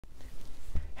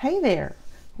Hey there,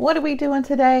 what are we doing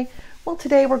today? Well,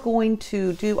 today we're going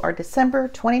to do our December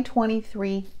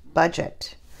 2023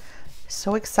 budget.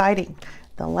 So exciting,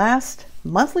 the last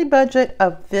monthly budget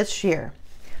of this year.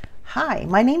 Hi,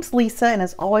 my name's Lisa, and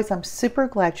as always, I'm super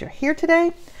glad you're here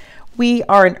today. We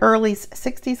are an early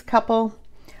 60s couple.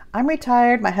 I'm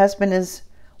retired, my husband is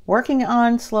working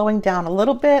on slowing down a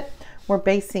little bit. We're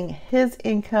basing his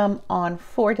income on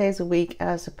 4 days a week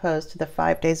as opposed to the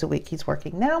 5 days a week he's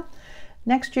working now.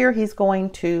 Next year, he's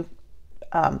going to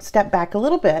step back a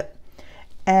little bit,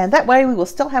 and that way we will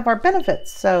still have our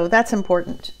benefits. So that's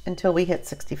important until we hit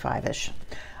 65-ish.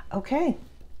 Okay,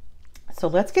 so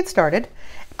let's get started.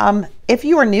 If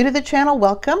you are new to the channel,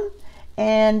 welcome.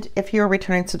 And if you're a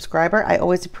returning subscriber, I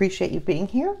always appreciate you being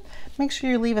here. Make sure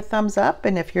you leave a thumbs up.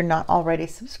 And if you're not already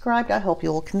subscribed, I hope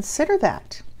you will consider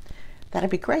that. That'd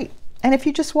be great. And if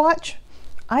you just watch,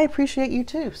 I appreciate you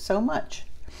too so much.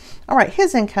 All right,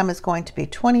 his income is going to be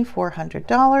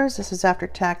 $2,400. This is after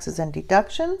taxes and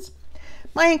deductions.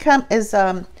 My income is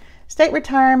state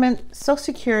retirement, Social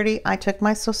Security. I took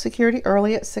my Social Security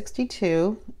early at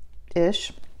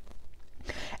 62-ish,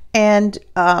 and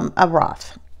a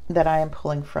Roth that I am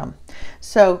pulling from.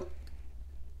 So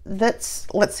let's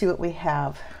see what we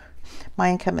have.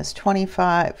 My income is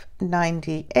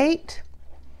 $2,598,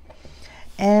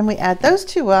 and we add those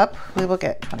two up, we will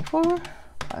get 24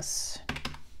 plus.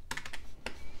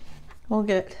 We'll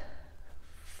get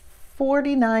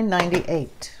 $49.98.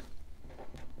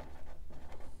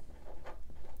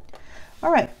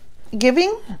 All right,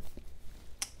 giving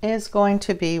is going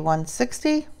to be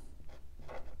 $160.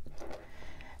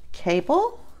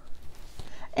 Cable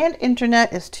and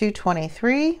internet is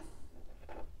 $223.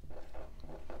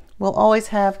 We'll always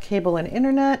have cable and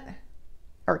internet,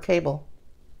 or cable.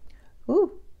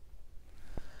 Ooh.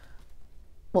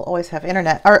 We'll always have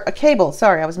internet, or a cable.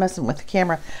 Sorry, I was messing with the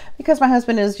camera because my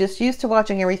husband is just used to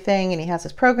watching everything, and he has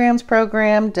his programs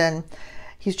programmed, and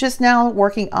he's just now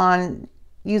working on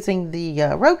using the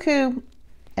Roku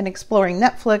and exploring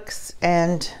Netflix.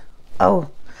 And oh,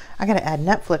 I gotta add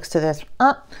Netflix to this.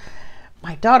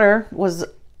 My daughter was,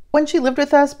 when she lived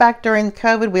with us back during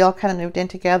COVID, we all kind of moved in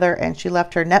together, and she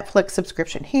left her Netflix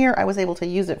subscription here. I was able to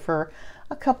use it for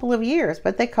a couple of years,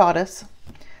 but they caught us.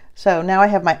 So now I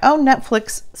have my own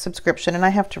Netflix subscription, and I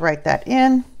have to write that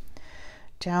in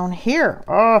down here.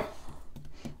 Oh,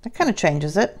 that kind of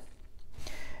changes it.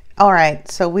 All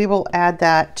right, so we will add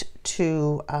that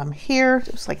to here.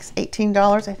 It was like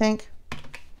 $18, I think,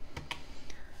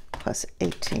 plus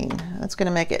 18. That's going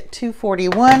to make it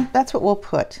 $241. That's what we'll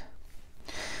put.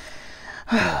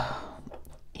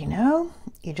 You know,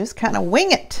 you just kind of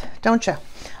wing it, don't you?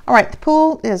 All right, the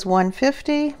pool is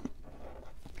 $150.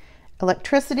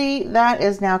 Electricity, that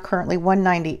is now currently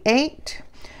 $198.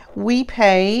 We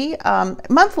pay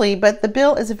monthly, but the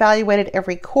bill is evaluated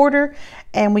every quarter,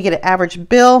 and we get an average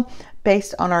bill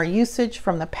based on our usage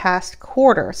from the past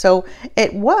quarter. So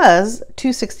it was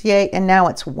 $268, and now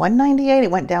it's $198.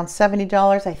 It went down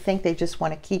 $70. I think they just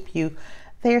want to keep you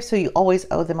there, so you always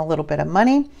owe them a little bit of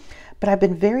money. But I've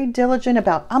been very diligent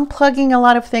about unplugging a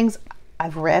lot of things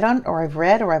I've read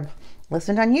or I've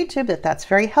listened on YouTube that's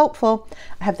very helpful.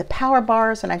 I have the power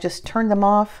bars, and I just turn them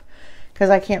off because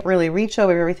I can't really reach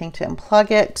over everything to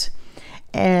unplug it.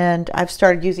 And I've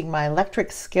started using my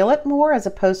electric skillet more as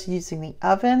opposed to using the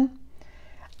oven.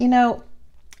 You know,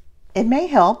 it may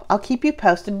help. I'll keep you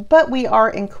posted, but we are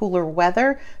in cooler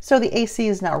weather, so the AC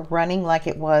is not running like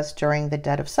it was during the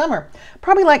dead of summer.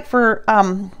 Probably like for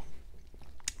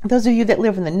those of you that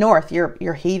live in the north,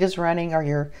 your heat is running, or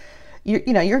you're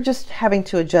just having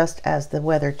to adjust as the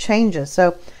weather changes.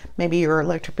 So maybe your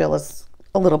electric bill is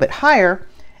a little bit higher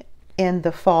in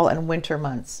the fall and winter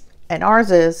months, and ours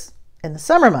is in the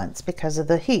summer months because of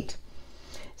the heat.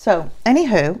 So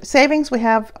anywho, savings, we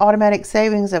have automatic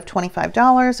savings of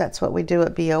 $25. That's what we do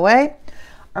at BOA.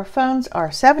 Our phones are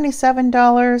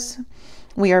 $77.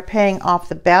 We are paying off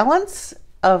the balance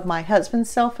of my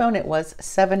husband's cell phone. It was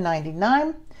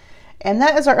 $799, and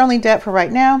that is our only debt for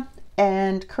right now.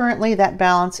 And currently that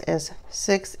balance is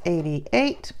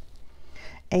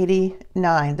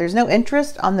 $688.89. There's no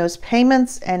interest on those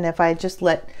payments, and if I just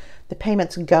let the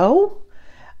payments go,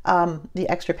 the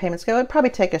extra payments go, it'd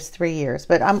probably take us 3 years.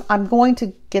 But I'm going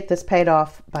to get this paid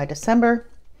off by December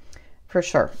for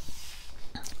sure.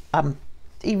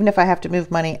 Even if I have to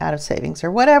move money out of savings or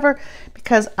whatever,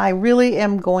 because I really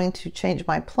am going to change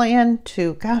my plan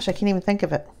to, gosh, I can't even think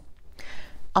of it.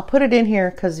 I'll put it in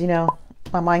here because, you know,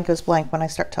 my mind goes blank when I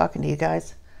start talking to you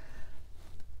guys.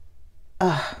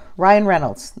 Ryan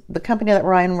Reynolds, the company that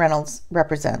Ryan Reynolds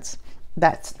represents.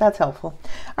 That's helpful.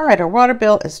 All right, our water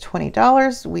bill is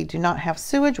 $20. We do not have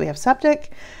sewage, we have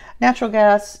septic. Natural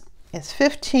gas is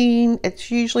 $15. It's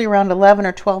usually around $11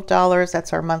 or $12.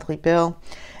 That's our monthly bill.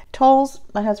 Tolls,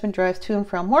 my husband drives to and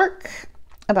from work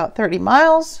about 30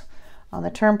 miles on the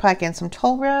turnpike and some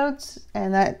toll roads,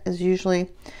 and that is usually,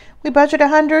 we budget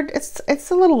 $100.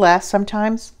 It's a little less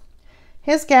sometimes.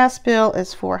 His gas bill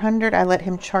is $400. I let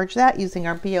him charge that using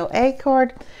our BOA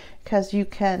card, because you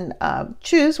can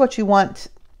choose what you want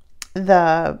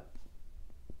the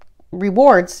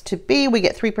rewards to be. We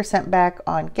get 3% back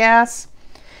on gas.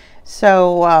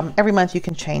 So every month you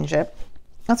can change it.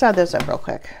 Let's add those up real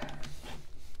quick.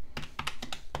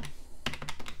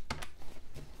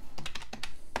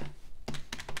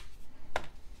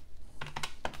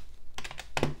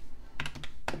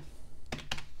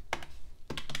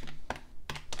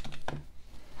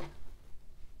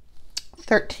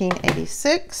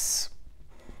 $13.86.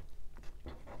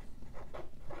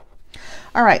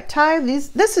 All right, tithe,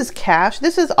 this is cash.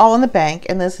 This is all in the bank,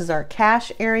 and this is our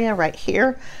cash area right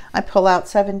here. I pull out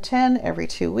 $7.10 every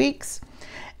 2 weeks.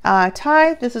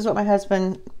 Tithe, this is what my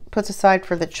husband puts aside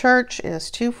for the church, is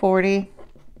 $2.40.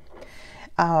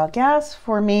 Gas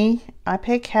for me, I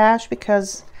pay cash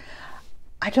because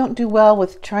I don't do well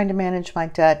with trying to manage my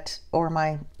debt or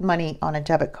my money on a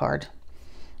debit card.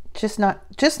 Just not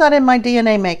in my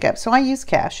DNA makeup, so I use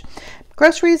cash.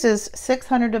 Groceries is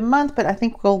 $600 a month, but I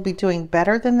think we'll be doing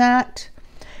better than that.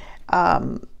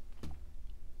 And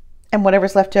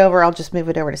whatever's left over, I'll just move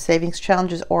it over to savings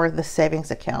challenges or the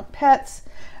savings account. Pets,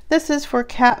 this is for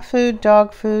cat food,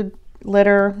 dog food,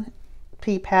 litter,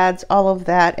 pee pads, all of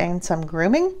that, and some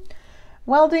grooming.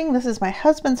 Welding, this is my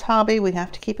husband's hobby. We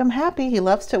have to keep him happy. He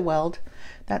loves to weld.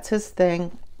 That's his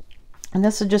thing. And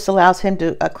this just allows him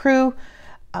to accrue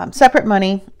separate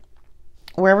money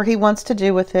wherever he wants to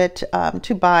do with it,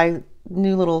 to buy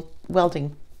new little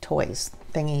welding toys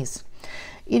thingies.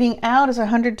 Eating out is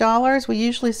 $100. We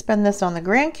usually spend this on the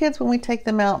grandkids when we take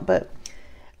them out, but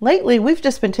lately we've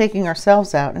just been taking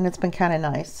ourselves out, and it's been kind of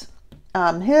nice.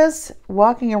 His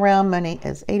walking around money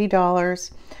is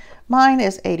 $80. Mine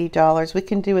is $80. We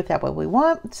can do with that what we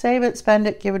want. Save it, spend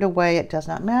it, give it away. It does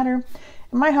not matter.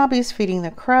 And my hobby is feeding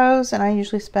the crows, and I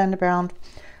usually spend around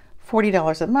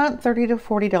 $40 a month, $30 to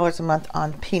 $40 a month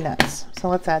on peanuts. So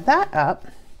let's add that up.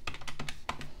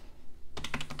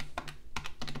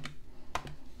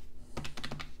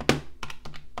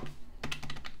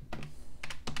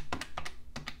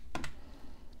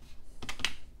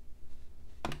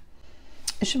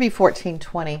 It should be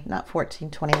 $14.20, not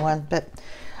 $14.21, but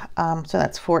so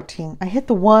that's 14. I hit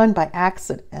the 1 by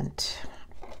accident.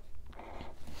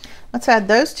 Let's add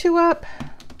those two up.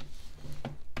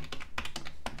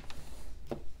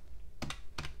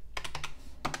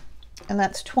 And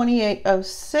that's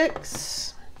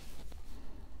 $28.06,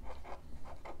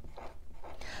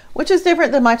 which is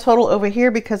different than my total over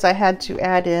here because I had to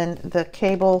add in the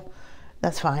cable.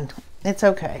 That's fine. It's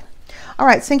okay. All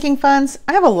right, sinking funds.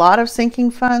 I have a lot of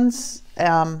sinking funds.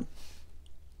 And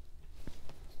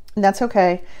that's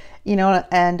okay, you know,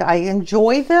 and I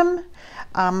enjoy them.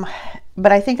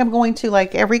 But I think I'm going to,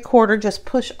 like every quarter, just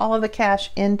push all of the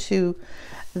cash into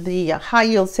the high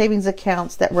yield savings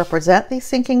accounts that represent these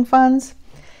sinking funds,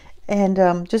 and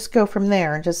just go from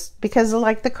there. Just because,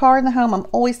 like the car and the home, I'm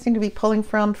always seem to be pulling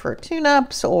from for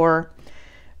tune-ups or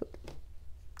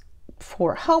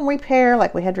for home repair,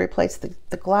 like we had to replace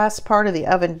the glass part of the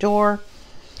oven door.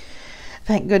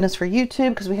 Thank goodness for YouTube,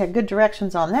 because we had good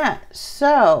directions on that.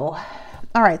 So,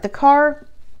 all right, the car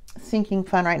sinking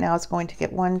fund right now is going to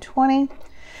get $120.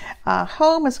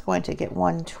 Home is going to get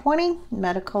 $120.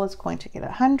 Medical is going to get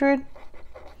 $100.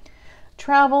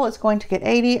 Travel is going to get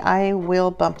 $80. I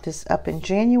will bump this up in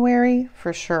January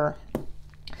for sure.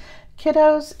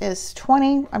 Kiddos is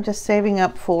 $20. I'm just saving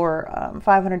up for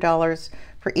 $500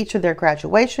 for each of their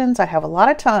graduations. I have a lot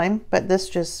of time, but this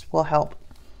just will help.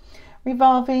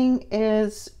 Revolving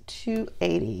is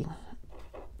 $280.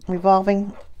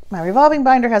 My revolving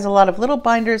binder has a lot of little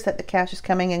binders that the cash is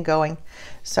coming and going,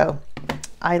 so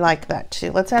I like that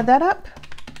too. Let's add that up.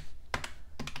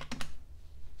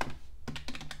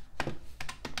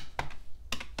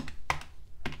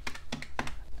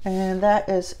 And that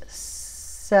is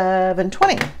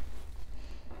 $720.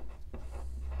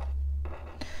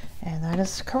 And that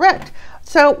is correct.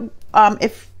 So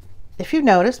if you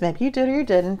noticed, maybe you did or you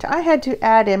didn't, I had to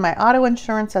add in my auto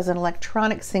insurance as an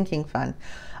electronic sinking fund.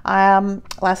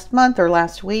 Last month or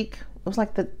last week, it was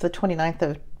like the 29th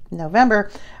of November,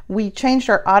 we changed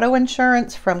our auto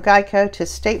insurance from Geico to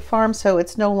State Farm, so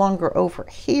it's no longer over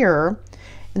here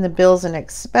in the bills and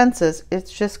expenses.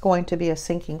 It's just going to be a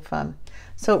sinking fund.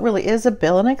 So it really is a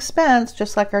bill and expense,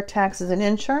 just like our taxes and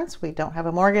insurance. We don't have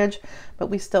a mortgage, but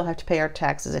we still have to pay our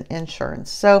taxes and insurance.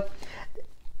 So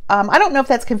I don't know if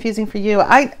that's confusing for you.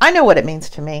 I know what it means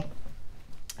to me.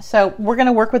 So we're going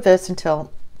to work with this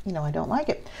until, I don't like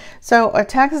it. So our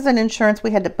taxes and insurance, we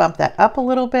had to bump that up a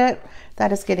little bit.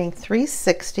 That is getting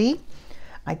 $360.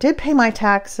 I did pay my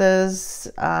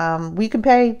taxes. We can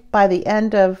pay by the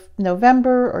end of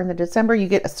November or in the December, you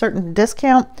get a certain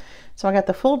discount. So I got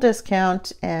the full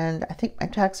discount, and I think my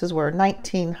taxes were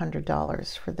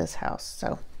 $1,900 for this house.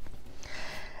 So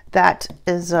that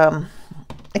is,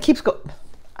 it keeps going,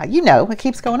 it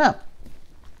keeps going up.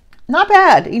 Not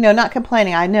bad, not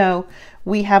complaining. I know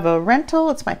we have a rental.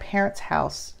 It's my parents'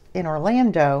 house in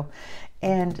Orlando,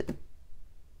 and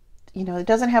it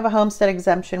doesn't have a homestead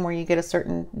exemption where you get a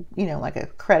certain, like a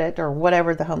credit or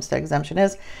whatever the homestead exemption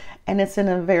is. And it's in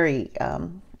a very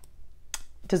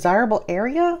desirable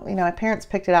area. My parents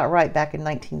picked it out right back in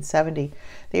 1970.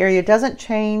 The area doesn't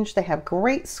change. They have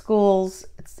great schools.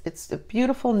 It's a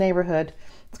beautiful neighborhood.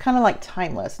 It's kind of like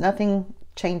timeless. Nothing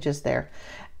changes there.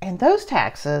 And those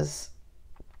taxes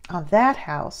on that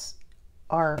house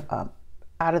are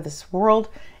out of this world.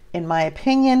 In my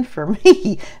opinion, for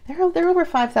me, they're over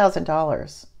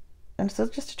 $5,000. And so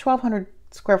it's just a 1,200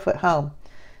 square foot home.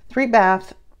 3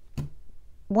 bath,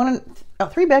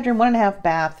 3 bedroom, 1.5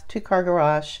 bath, 2-car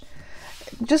garage.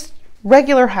 Just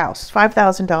regular house,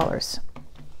 $5,000.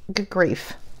 Good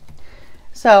grief.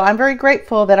 So I'm very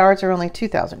grateful that ours are only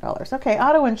 $2,000. Okay,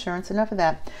 auto insurance, enough of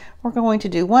that. We're going to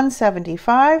do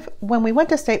 $175. When we went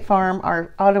to State Farm,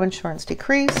 our auto insurance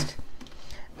decreased.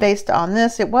 Based on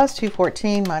this, it was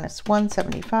 $214 minus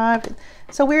 $175.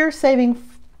 So we're saving,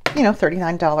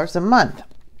 $39 a month.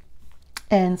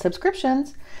 And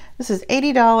subscriptions, this is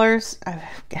 $80. I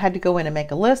had to go in and make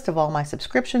a list of all my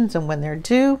subscriptions and when they're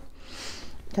due,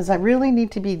 because I really need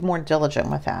to be more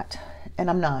diligent with that. And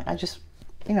I'm not. I just,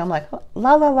 I'm like,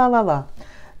 la, la, la, la, la.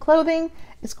 Clothing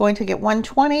is going to get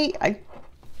 $120. I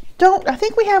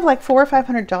think we have like $400 or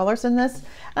 $500 in this.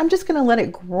 I'm just going to let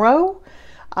it grow.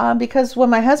 Because when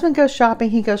my husband goes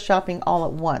shopping, he goes shopping all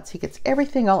at once. He gets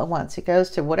everything all at once. He goes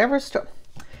to whatever store.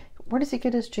 Where does he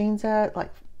get his jeans at?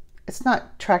 Like, it's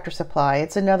not Tractor Supply.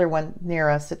 It's another one near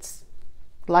us. It's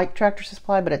like Tractor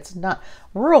Supply, but it's not.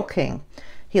 Rural King.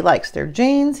 He likes their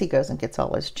jeans. He goes and gets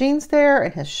all his jeans there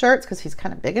and his shirts because he's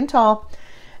kind of big and tall.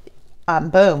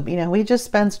 Boom. He just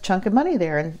spends a chunk of money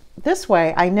there. And this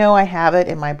way, I know I have it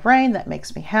in my brain. That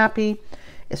makes me happy.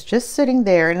 It's just sitting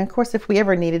there. And of course, if we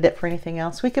ever needed it for anything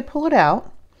else, we could pull it out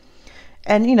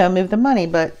and, move the money.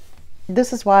 But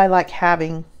this is why I like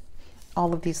having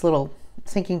all of these little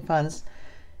sinking funds,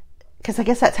 because I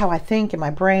guess that's how I think in my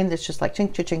brain. It's just like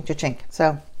chink, chink, chink, chink.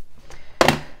 So,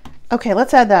 okay,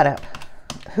 let's add that up.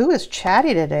 Who is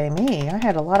chatty today? Me. I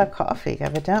had a lot of coffee,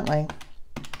 evidently.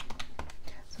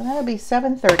 So that'll be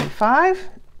 $735.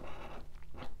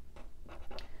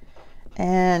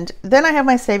 And then I have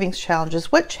my savings challenges,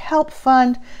 which help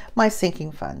fund my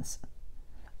sinking funds.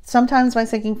 Sometimes my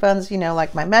sinking funds,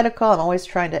 like my medical, I'm always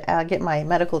trying to get my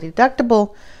medical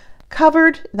deductible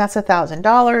covered. That's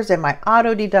 $1,000. And my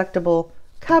auto deductible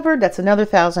covered. That's another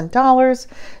 $1,000.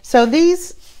 So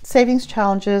these savings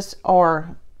challenges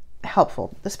are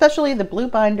helpful, especially the blue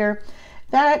binder.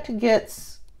 That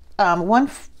gets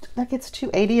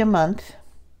 $280 a month.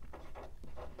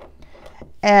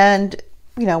 And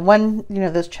when,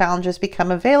 those challenges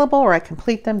become available or I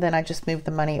complete them, then I just move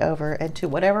the money over into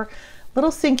whatever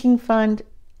little sinking fund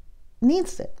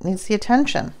needs the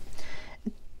attention.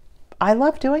 I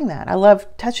love doing that. I love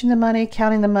touching the money,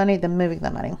 counting the money, then moving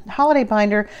the money. Holiday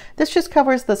binder, this just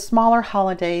covers the smaller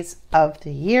holidays of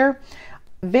the year.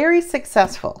 Very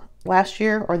successful. Last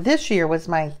year, or this year, was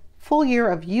my full year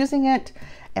of using it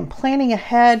and planning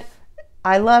ahead.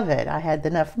 I love it. I had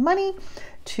enough money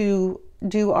to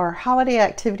do our holiday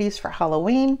activities for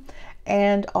Halloween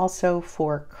and also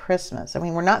for Christmas. I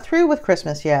mean, we're not through with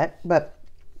Christmas yet, but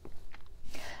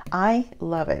I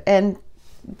love it. And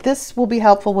this will be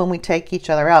helpful when we take each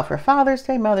other out for Father's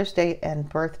Day, Mother's Day, and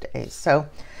birthdays. So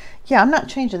yeah, I'm not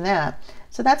changing that.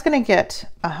 So that's going to get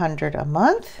 $100 a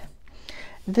month.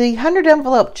 The 100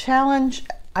 envelope challenge,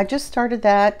 I just started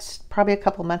that probably a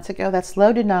couple months ago. That's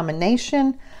low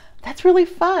denomination. That's really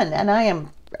fun. And I am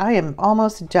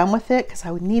almost done with it because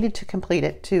I needed to complete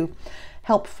it to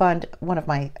help fund one of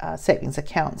my savings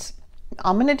accounts.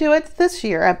 I'm going to do it this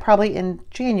year, probably in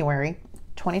January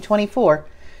 2024,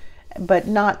 but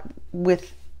not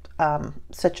with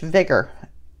such vigor.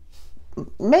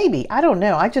 Maybe, I don't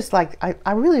know. I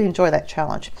really enjoy that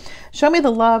challenge. Show Me the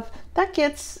Love, that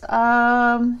gets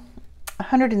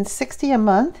 $160 a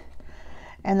month.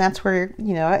 And that's where,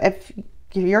 if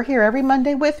you're here every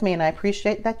Monday with me, and I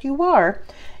appreciate that you are.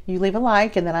 You leave a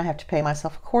like, and then I have to pay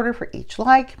myself a quarter for each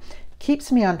like.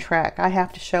 Keeps me on track. I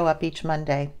have to show up each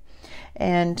Monday,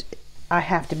 and I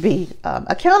have to be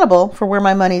accountable for where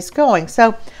my money's going.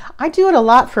 So I do it a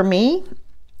lot for me,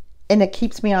 and it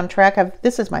keeps me on track.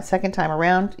 This is my second time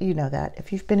around. You know that.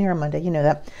 If you've been here on Monday, you know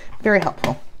that. Very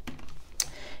helpful.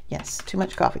 Yes, too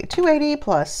much coffee. 280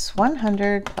 plus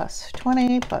 100 plus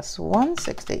 20 plus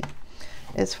 160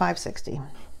 is 560.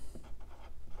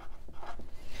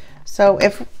 So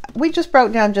if we just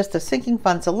broke down just the sinking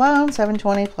funds alone,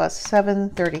 720 plus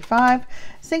 735,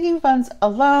 sinking funds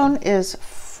alone is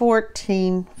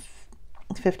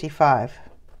 1455.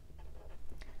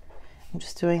 I'm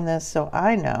just doing this so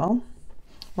I know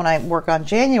when I work on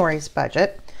January's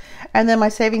budget. And then my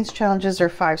savings challenges are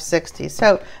 560.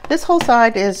 So this whole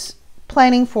side is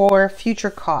planning for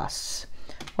future costs.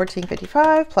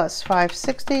 1455 plus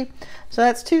 560. So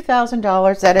that's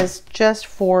 $2,000. That is just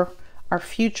for our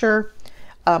future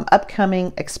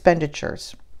upcoming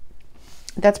expenditures.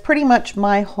 That's pretty much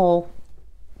my whole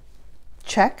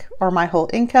check or my whole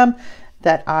income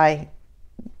that I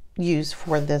use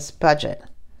for this budget.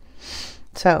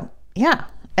 So yeah,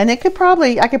 and I could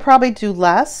probably do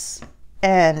less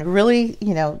and really,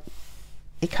 you know,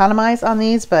 economize on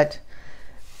these, but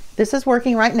this is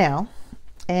working right now.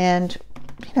 And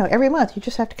you know, every month you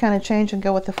just have to kind of change and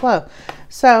go with the flow.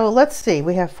 So let's see,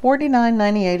 we have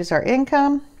 $49.98 is our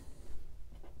income.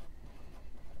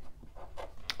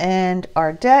 And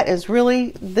our debt is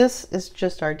really, this is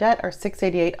just our debt, our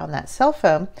 $688 on that cell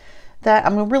phone. That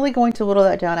I'm really going to whittle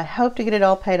that down. I hope to get it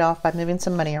all paid off by moving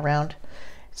some money around.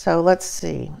 So let's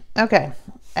see. Okay,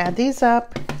 add these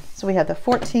up. So we have the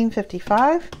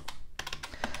 $14.55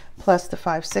 plus the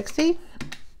 $560.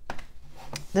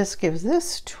 This gives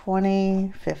this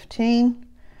 $20.15.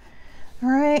 All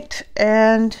right,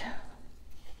 and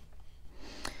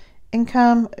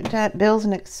income, debt, bills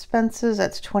and expenses,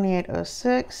 that's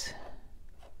 $28.06.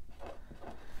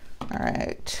 All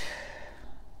right.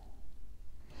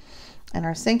 And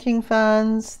our sinking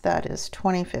funds, that is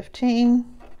 $20.15.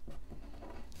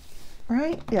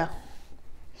 Right? Yeah.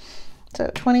 So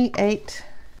 28.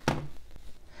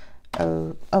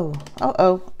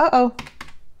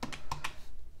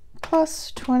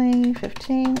 Plus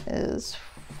 20.15 is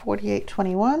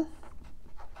 48.21.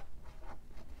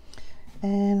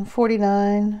 And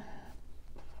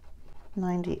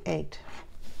 49.98.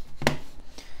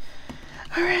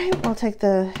 All right, we'll take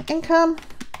the income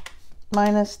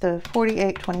minus the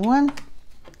 48.21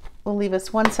 will leave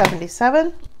us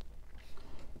 177.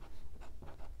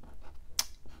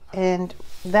 And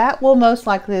that will most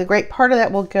likely, the great part of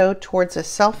that will go towards a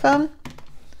cell phone.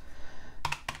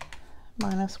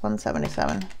 Minus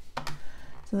 177.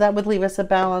 So that would leave us a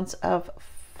balance of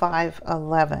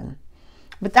 511.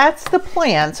 But that's the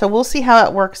plan. So we'll see how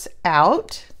it works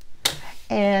out.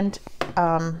 And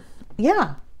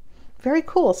yeah, very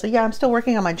cool. So yeah, I'm still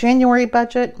working on my January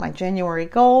budget, my January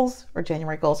goals,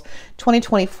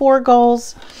 2024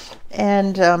 goals.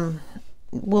 And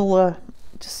we'll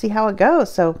just see how it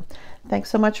goes. So thanks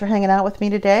so much for hanging out with me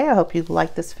today. I hope you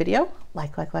liked this video.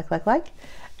 Like.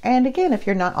 And again, if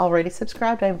you're not already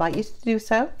subscribed, I invite you to do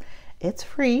so. It's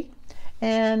free.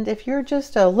 And if you're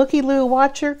just a looky-loo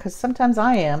watcher, because sometimes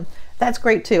I am, that's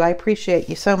great too. I appreciate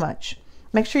you so much.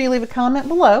 Make sure you leave a comment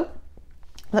below.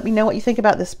 Let me know what you think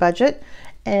about this budget.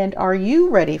 And are you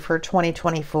ready for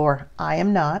 2024? I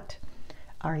am not.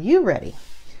 Are you ready?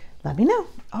 Let me know.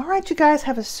 All right, you guys,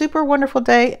 have a super wonderful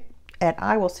day, and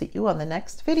I will see you on the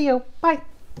next video. Bye.